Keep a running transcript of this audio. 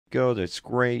go. That's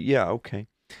great. Yeah, okay.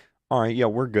 All right, yeah,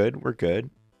 we're good. We're good.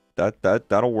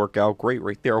 That'll work out great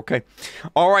right there. Okay.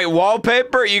 All right,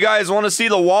 wallpaper. You guys want to see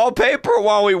the wallpaper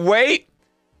while we wait?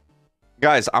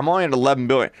 Guys, I'm only at 11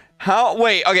 billion.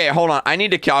 Wait, okay, hold on. I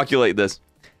need to calculate this.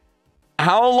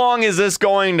 How long is this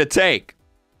going to take?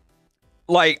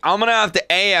 Like, I'm going to have to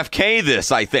AFK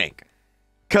this, I think.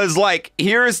 Because, like,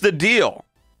 here's the deal.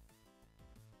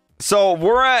 So,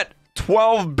 we're at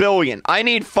 12 billion. I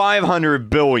need 500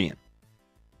 billion.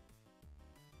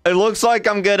 It looks like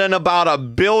I'm getting about a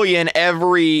billion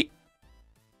every...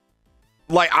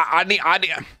 Like, I need...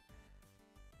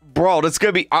 Bro, that's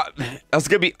going to be... that's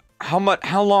going to be... How much...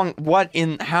 How long... What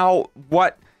in... How...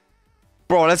 What...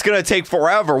 Bro, that's going to take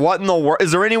forever. What in the world?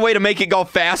 Is there any way to make it go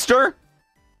faster?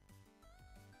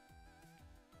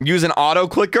 Use an auto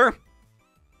clicker?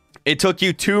 It took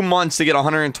you 2 months to get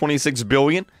 126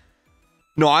 billion?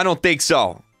 No, I don't think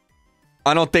so.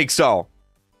 I don't think so.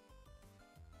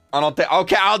 I don't think...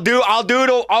 Okay, I'll do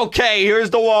the... Okay,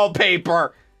 here's the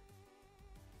wallpaper.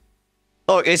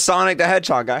 Look, it's Sonic the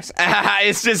Hedgehog, guys.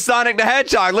 It's just Sonic the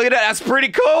Hedgehog. Look at that. That's pretty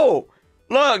cool.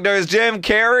 Look, there's Jim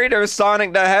Carrey. There's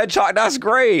Sonic the Hedgehog. That's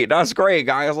great. That's great,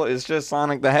 guys. Look, it's just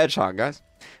Sonic the Hedgehog, guys.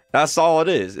 That's all it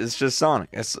is. It's just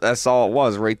Sonic. That's all it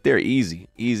was right there. Easy.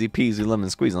 Easy peasy lemon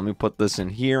squeeze. Let me put this in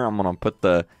here. I'm gonna put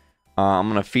the... I'm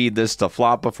gonna feed this to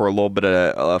Floppa for a little bit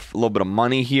of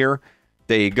money here.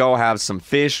 There you go. Have some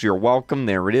fish. You're welcome.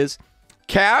 There it is.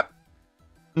 Cap?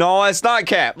 No, it's not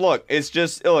Cap. Look, it's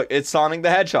just... Look, it's Sonic the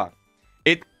Hedgehog.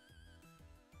 It...